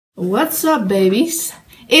What's up, babies?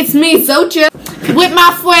 It's me, zoowtjuh, with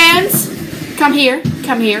my friends. Come here,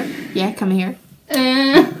 come here. Yeah, come here.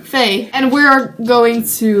 Faye. And we're going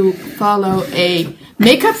to follow a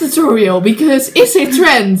makeup tutorial because it's a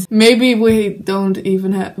trend. Maybe we don't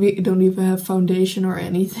even have foundation or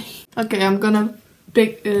anything. Okay, I'm gonna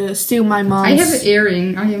steal my mom's. I have an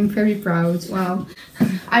earring. I am very proud. Wow.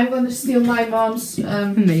 I'm gonna steal my mom's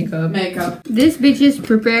makeup. This bitch is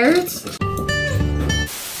prepared.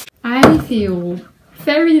 I feel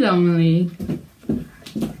very lonely.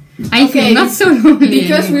 I feel not so lonely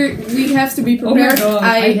because we have to be prepared. Oh my God,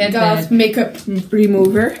 I got makeup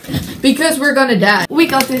remover because we're gonna die. We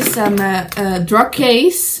got this drug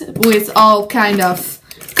case with all kind of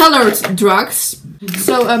colored drugs.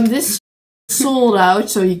 So this sold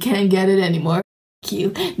out, so you can't get it anymore.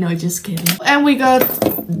 Cute. No, just kidding. And we got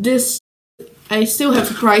this. I still have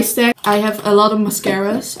the price tag. I have a lot of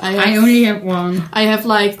mascaras. I only have one. I have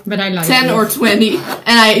like, but I like 10 or 20, and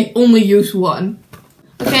I only use one.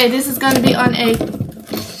 Okay, this is gonna be on a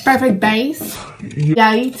perfect base.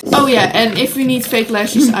 Yeet. Oh yeah, and if we need fake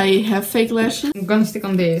lashes, I have fake lashes. I'm gonna stick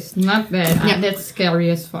on this. Not bad. Yeah, that's scary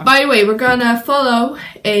as fuck. By the way, we're gonna follow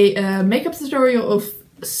a makeup tutorial of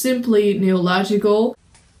Simply Neological.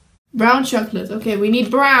 Brown chocolate. Okay, we need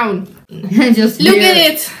brown. Just look at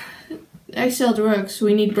it. I sell drugs.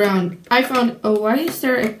 We need brown. I found. Oh, why is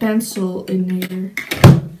there a pencil in here?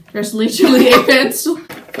 There's literally a pencil.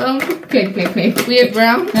 Okay. We have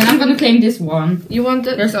brown. Then I'm gonna claim this one. You want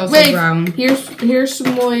that? There's also brown. Here's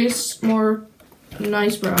some more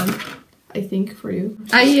nice brown. I think for you.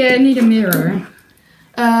 I need a mirror.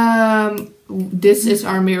 This is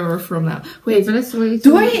our mirror from now. Wait,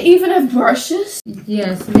 do I even have brushes?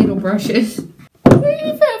 Yes, little brushes. Do I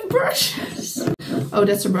even have brushes? Oh,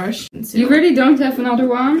 that's a brush. You really don't have another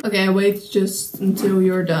one? Okay, wait just until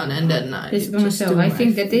you're done and then it's gonna sell. I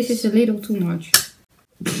think that this is a little too much.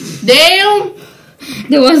 Damn!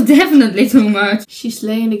 That was definitely too much. She's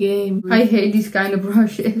laying the game. I hate these kind of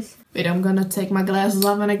brushes. Wait, I'm gonna take my glasses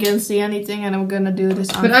off and I can't see anything and I'm gonna do this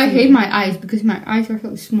on But I hate my eyes because my eyes are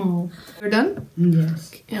so small. You're done?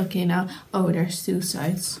 Yes. Okay, now. Oh, there's two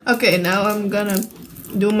sides. Okay, now I'm gonna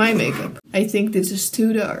do my makeup. I think this is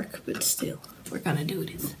too dark, but still. We're gonna do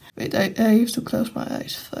this. Wait, I have to close my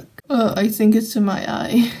eyes. Fuck. Oh, I think it's in my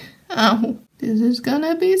eye. Ow. This is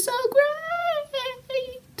gonna be so great.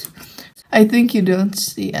 I think you don't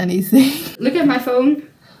see anything. Look at my phone.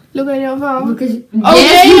 Look at your phone. Because oh,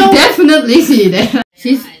 yes, you definitely see that.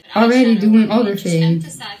 She's already doing other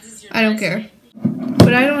things. I don't care.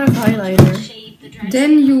 But I don't have highlighter.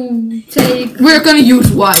 Then you take... We're gonna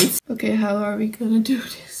use white. Okay, how are we gonna do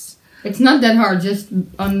this? It's not that hard, just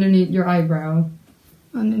underneath your eyebrow.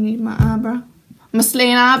 Underneath my eyebrow? My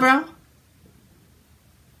slaying eyebrow?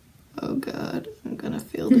 Oh god, I'm gonna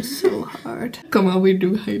feel this so hard. Come on, we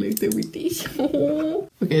do highlighter with these. Okay,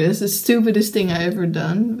 this is the stupidest thing I ever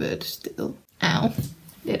done, but still. Ow.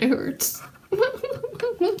 That hurts.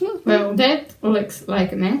 Well, that looks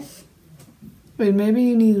like a mess. Wait, maybe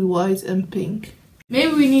you need white and pink.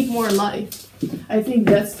 Maybe we need more light. I think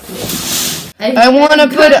that's cool. I wanna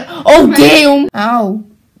put it. Oh damn! Ow.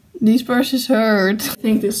 These brushes hurt. I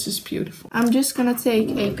think this is beautiful. I'm just gonna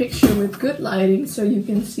take a picture with good lighting so you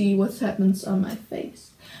can see what happens on my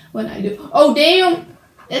face when I do. Oh damn!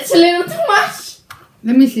 It's a little too much!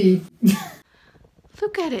 Let me see.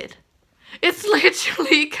 Look at it. It's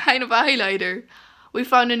literally kind of a highlighter. We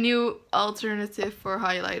found a new alternative for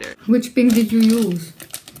highlighter. Which pink did you use?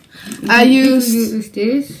 I used... Did you use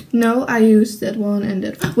this? No, I used that one and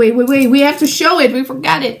that... Wait. We have to show it. We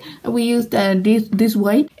forgot it. We used this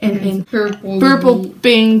white and purple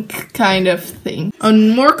pink kind of thing.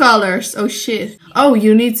 On more colors. Oh shit. Oh,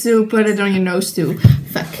 you need to put it on your nose too.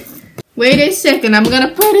 Fuck. Wait a second. I'm gonna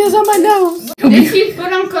put this on my nose. Did she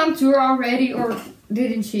put on contour already or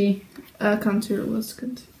didn't she? Contour was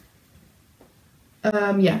contour.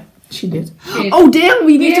 Yeah. She did. Oh damn,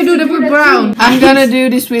 we need to do that with brown. I'm gonna do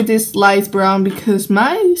this with this light brown because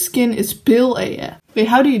my skin is pale AF. Wait,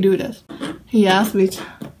 how do you do that? He asked me.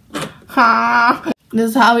 Ha!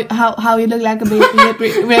 This is how you look like a baby.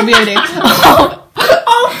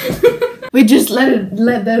 Oh. We just let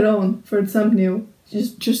that on for thumbnail.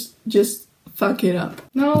 Just fuck it up.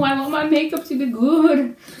 No, I want my makeup to be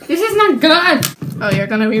good. This is not good. Oh, you're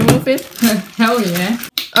gonna remove it? Hell yeah.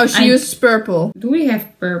 Oh, she used purple. Do we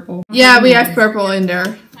have purple? Yeah, we have purple in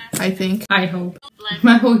there, I think. I hope.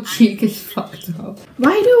 My whole cheek is fucked up.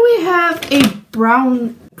 Why do we have a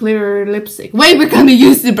brown glitter lipstick? Wait, we're gonna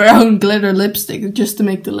use the brown glitter lipstick just to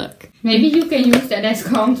make the look. Maybe you can use that as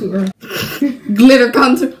contour. Glitter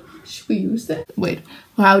contour. Should we use that? Wait,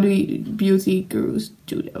 how do beauty gurus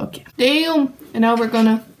do that? Okay. Damn! And now we're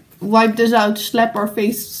gonna wipe this out, slap our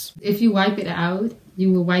faces. If you wipe it out,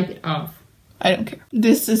 you will wipe it off. I don't care.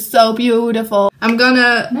 This is so beautiful. I'm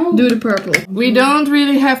gonna do the purple. We don't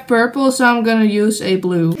really have purple, so I'm gonna use a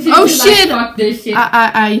blue. Oh shit! Fuck this shit.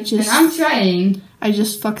 I just... And I'm trying. I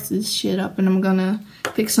just fucked this shit up and I'm gonna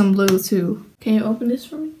pick some blue too. Can you open this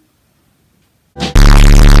for me?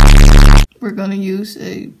 We're gonna use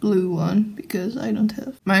a blue one because I don't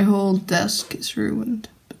have... My whole desk is ruined.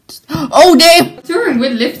 But... Oh damn! Touring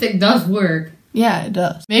with lipstick does work. Yeah, it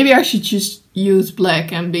does. Maybe I should just use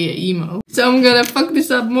black and be an emo. So I'm gonna fuck this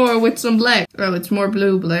up more with some black. Oh, it's more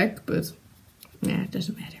blue black, but yeah, it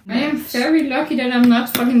doesn't matter. I am very lucky that I'm not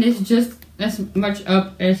fucking this just as much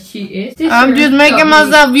up as she is. I'm just making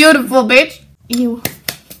myself beautiful, bitch. Ew.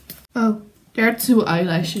 Oh, there are 2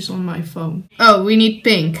 eyelashes on my phone. Oh, we need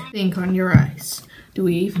pink. Pink on your eyes. Do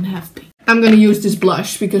we even have pink? I'm gonna use this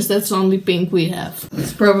blush because that's the only pink we have.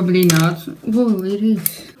 It's probably not. Whoa, it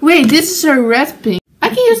is. Wait, this is a red pink. I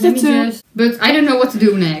can use that too. But I don't know what to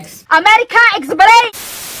do next. America, explain!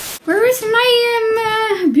 Where is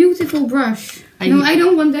my beautiful brush? No, I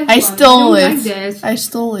don't want that I one. stole it. Like that. I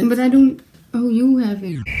stole it. But I don't... Oh, you have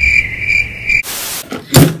it.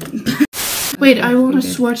 Wait, I want to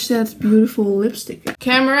swatch that beautiful lipstick.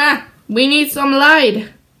 Camera, we need some light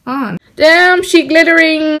on. Damn, she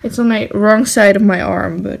glittering. It's on my wrong side of my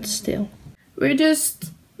arm, but still. We're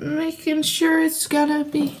just making sure it's gonna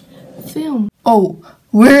be filmed. Oh,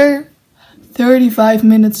 we're 35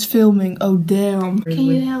 minutes filming. Oh, damn. Can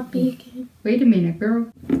you help me again? Wait a minute,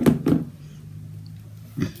 girl.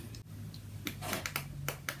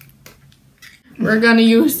 We're gonna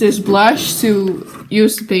use this blush to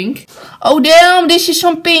use the pink. Oh damn, this is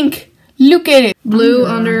some pink. Look at it. Blue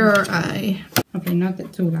under your eye. Okay, not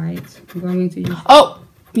that too light. I'm going to use... Oh!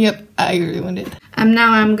 Yep, I ruined it.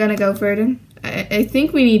 Now I'm gonna go further. I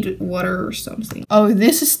think we need water or something. Oh,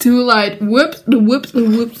 this is too light. Whoops, whoops,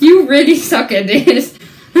 whoops. You really suck at this.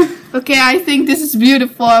 Okay, I think this is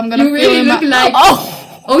beautiful. I'm gonna You really look like...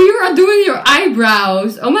 Oh! You are doing your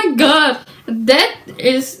eyebrows. Oh my god. That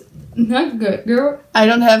is... not good, girl. I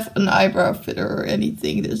don't have an eyebrow fitter or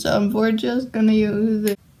anything, so we're just gonna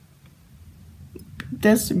use it.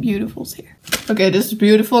 That's beautiful here. Okay, this is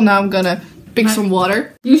beautiful. Now I'm gonna pick some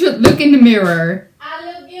water. You should look in the mirror. I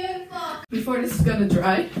look beautiful. Before this is gonna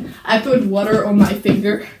dry, I put water on my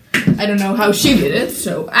finger. I don't know how she did it,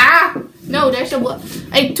 so... Ah! No, there's a...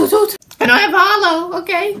 Hey, toot toot! I don't have a hollow,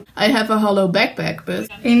 okay? I have a hollow backpack, but...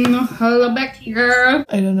 In a hollow back, girl.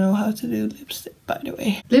 I don't know how to do lipstick, by the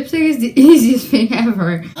way. Lipstick is the easiest thing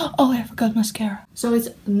ever. Oh, I forgot mascara. So it's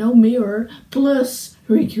no mirror, plus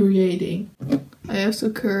recreating. I have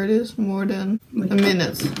to cure this more than a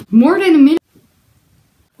minute. More than a minute?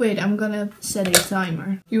 Wait, I'm gonna set a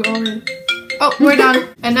timer. You already... Oh, we're done.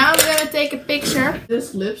 And now I'm gonna take a picture.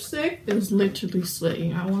 This lipstick is literally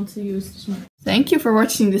slaying. I want to use this one. Thank you for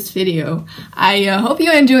watching this video. I hope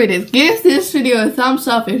you enjoyed it. Give this video a thumbs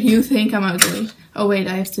up if you think I'm ugly. Oh wait,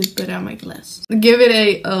 I have to put on my glasses. Give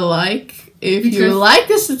it a like if you like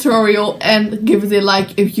this tutorial, and give it a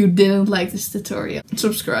like if you didn't like this tutorial.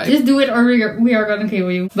 Subscribe. Just do it or we are gonna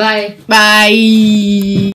kill you. Bye. Bye.